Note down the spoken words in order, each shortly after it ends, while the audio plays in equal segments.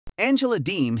Angela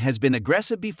Deem has been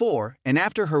aggressive before and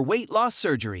after her weight loss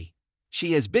surgery.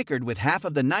 She has bickered with half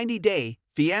of the 90-Day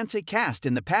Fiance cast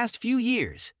in the past few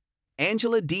years.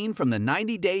 Angela Deem from the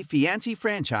 90-Day Fiance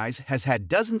franchise has had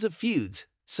dozens of feuds,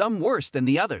 some worse than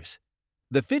the others.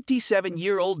 The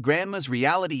 57-year-old grandma's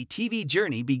reality TV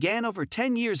journey began over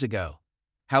 10 years ago.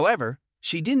 However,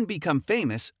 she didn't become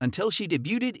famous until she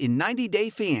debuted in 90-Day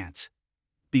Fiance.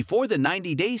 Before the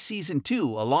 90-Day Season 2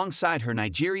 alongside her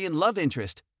Nigerian love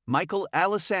interest, Michael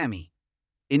Alisami.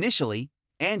 Initially,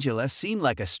 Angela seemed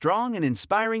like a strong and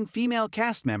inspiring female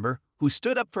cast member who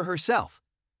stood up for herself.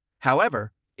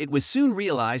 However, it was soon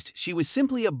realized she was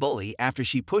simply a bully after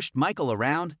she pushed Michael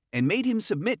around and made him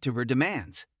submit to her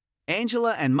demands.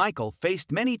 Angela and Michael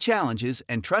faced many challenges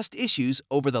and trust issues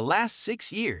over the last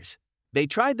 6 years. They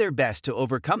tried their best to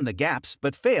overcome the gaps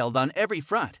but failed on every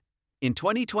front. In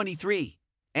 2023,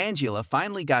 Angela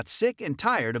finally got sick and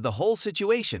tired of the whole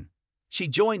situation. She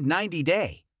joined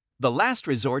 90-Day, the last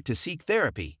resort to seek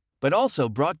therapy, but also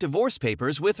brought divorce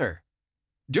papers with her.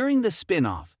 During the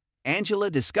spin-off, Angela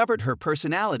discovered her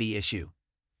personality issue.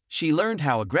 She learned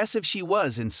how aggressive she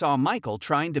was and saw Michael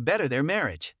trying to better their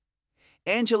marriage.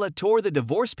 Angela tore the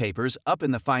divorce papers up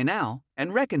in the finale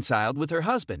and reconciled with her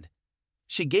husband.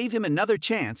 She gave him another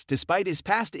chance despite his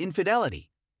past infidelity.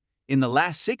 In the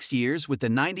last 6 years with the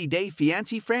 90-Day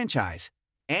Fiance franchise,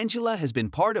 Angela has been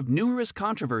part of numerous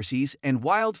controversies and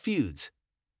wild feuds.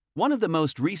 One of the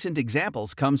most recent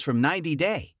examples comes from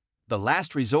 90-Day, the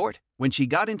last resort, when she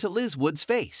got into Liz Wood's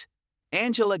face.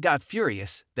 Angela got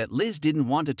furious that Liz didn't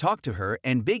want to talk to her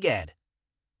and Big Ed.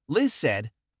 Liz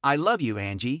said, "I love you,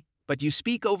 Angie, but you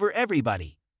speak over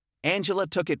everybody." Angela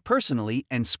took it personally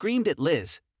and screamed at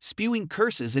Liz, spewing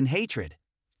curses and hatred.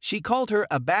 She called her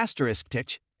a bastardist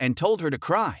titch and told her to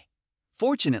cry.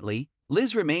 Fortunately,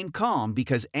 Liz remained calm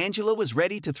because Angela was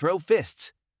ready to throw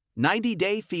fists.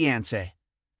 90-Day Fiance.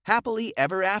 Happily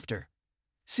Ever After.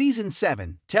 Season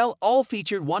 7, Tell All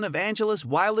featured one of Angela's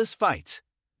wildest fights.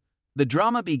 The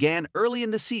drama began early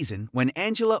in the season when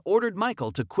Angela ordered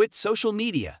Michael to quit social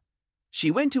media.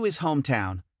 She went to his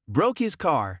hometown, broke his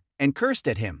car, and cursed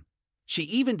at him. She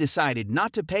even decided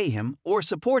not to pay him or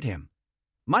support him.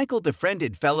 Michael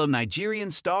befriended fellow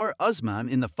Nigerian star Usman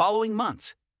in the following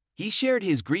months. He shared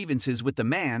his grievances with the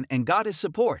man and got his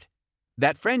support.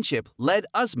 That friendship led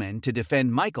Usman to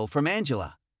defend Michael from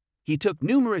Angela. He took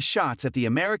numerous shots at the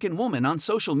American woman on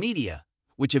social media,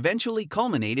 which eventually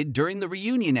culminated during the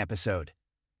reunion episode.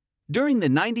 During the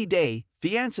 90-Day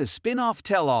Fiance spin-off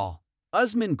Tell All,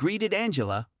 Usman greeted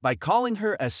Angela by calling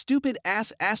her a stupid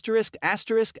ass *****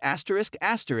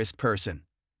 person.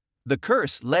 The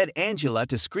curse led Angela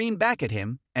to scream back at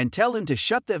him and tell him to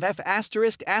shut the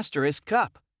 ****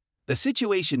 up. The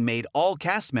situation made all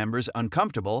cast members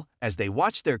uncomfortable as they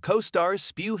watched their co-stars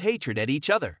spew hatred at each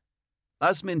other.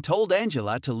 Usman told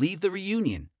Angela to leave the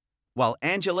reunion, while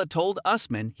Angela told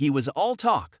Usman he was all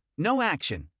talk, no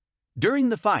action. During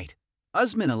the fight,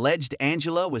 Usman alleged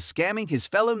Angela was scamming his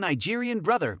fellow Nigerian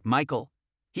brother, Michael.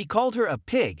 He called her a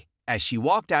pig as she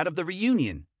walked out of the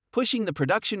reunion, pushing the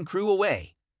production crew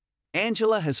away.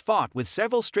 Angela has fought with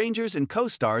several strangers and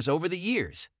co-stars over the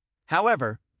years.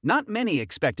 However, not many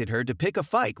expected her to pick a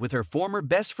fight with her former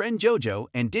best friend JoJo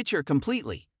and ditch her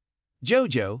completely.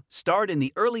 JoJo starred in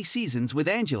the early seasons with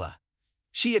Angela.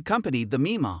 She accompanied the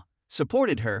Mima,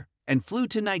 supported her, and flew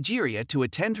to Nigeria to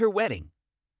attend her wedding.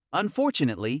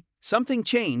 Unfortunately, something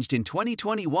changed in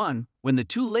 2021 when the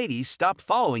two ladies stopped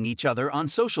following each other on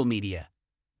social media.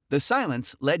 The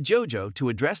silence led JoJo to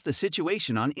address the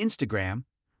situation on Instagram,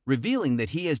 revealing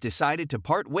that he has decided to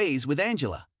part ways with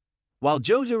Angela. While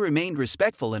JoJo remained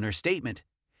respectful in her statement,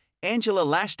 Angela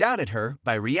lashed out at her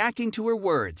by reacting to her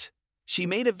words. She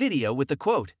made a video with the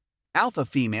quote, "Alpha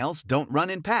females don't run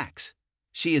in packs.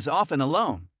 She is often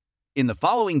alone." In the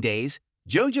following days,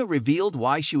 JoJo revealed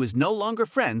why she was no longer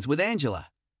friends with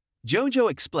Angela. JoJo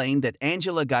explained that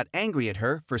Angela got angry at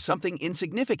her for something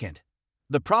insignificant.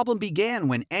 The problem began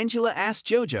when Angela asked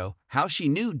JoJo how she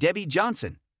knew Debbie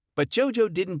Johnson, but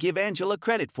JoJo didn't give Angela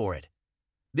credit for it.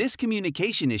 This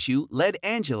communication issue led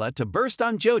Angela to burst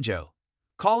on JoJo,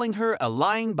 calling her a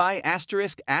lying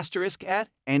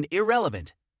 **** and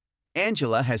irrelevant.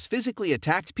 Angela has physically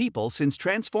attacked people since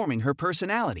transforming her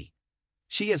personality.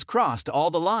 She has crossed all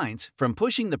the lines, from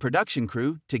pushing the production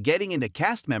crew to getting into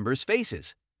cast members'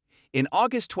 faces. In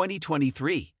August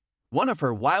 2023, one of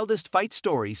her wildest fight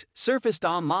stories surfaced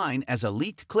online as a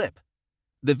leaked clip.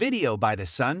 The video by The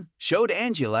Sun showed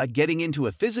Angela getting into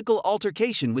a physical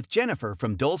altercation with Jennifer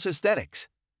from Dulce Aesthetics.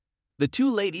 The two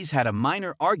ladies had a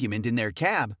minor argument in their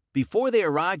cab before they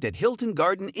arrived at Hilton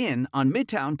Garden Inn on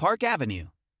Midtown Park Avenue.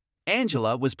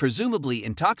 Angela was presumably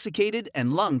intoxicated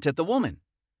and lunged at the woman.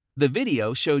 The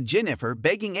video showed Jennifer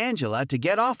begging Angela to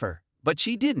get off her, but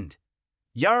she didn't.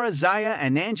 Yara, Zaya,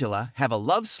 and Angela have a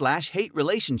love/hate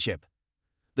relationship.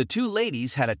 The two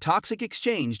ladies had a toxic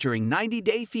exchange during 90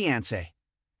 Day Fiance.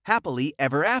 Happily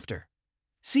ever after.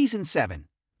 Season 7.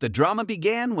 The drama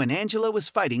began when Angela was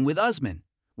fighting with Usman,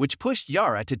 which pushed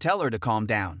Yara to tell her to calm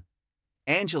down.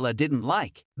 Angela didn't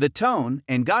like the tone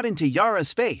and got into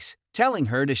Yara's face, telling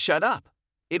her to shut up.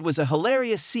 It was a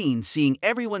hilarious scene seeing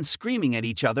everyone screaming at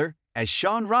each other as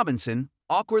Sean Robinson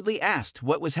awkwardly asked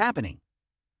what was happening.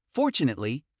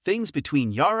 Fortunately, things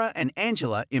between Yara and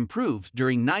Angela improved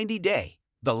during 90 Day,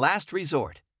 the last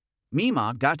resort.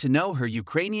 Mima got to know her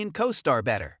Ukrainian co-star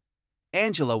better.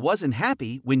 Angela wasn't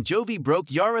happy when Jovi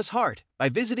broke Yara's heart by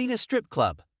visiting a strip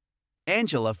club.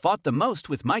 Angela fought the most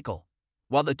with Michael.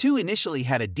 While the two initially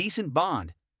had a decent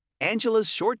bond, Angela's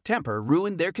short temper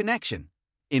ruined their connection.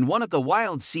 In one of the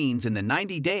wild scenes in the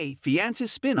 90 Day Fiancé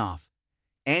spin-off,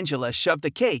 Angela shoved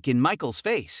a cake in Michael's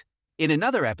face. In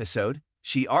another episode,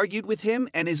 she argued with him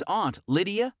and his aunt,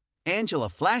 Lydia. Angela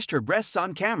flashed her breasts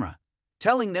on camera,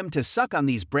 telling them to suck on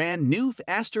these brand new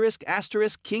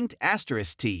kinked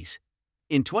tees.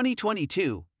 In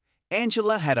 2022,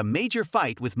 Angela had a major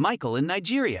fight with Michael in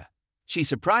Nigeria. She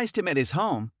surprised him at his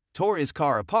home, tore his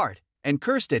car apart, and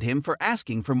cursed at him for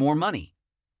asking for more money.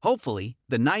 Hopefully,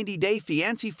 the 90 Day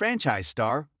Fiancé franchise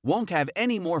star won't have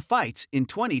any more fights in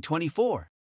 2024.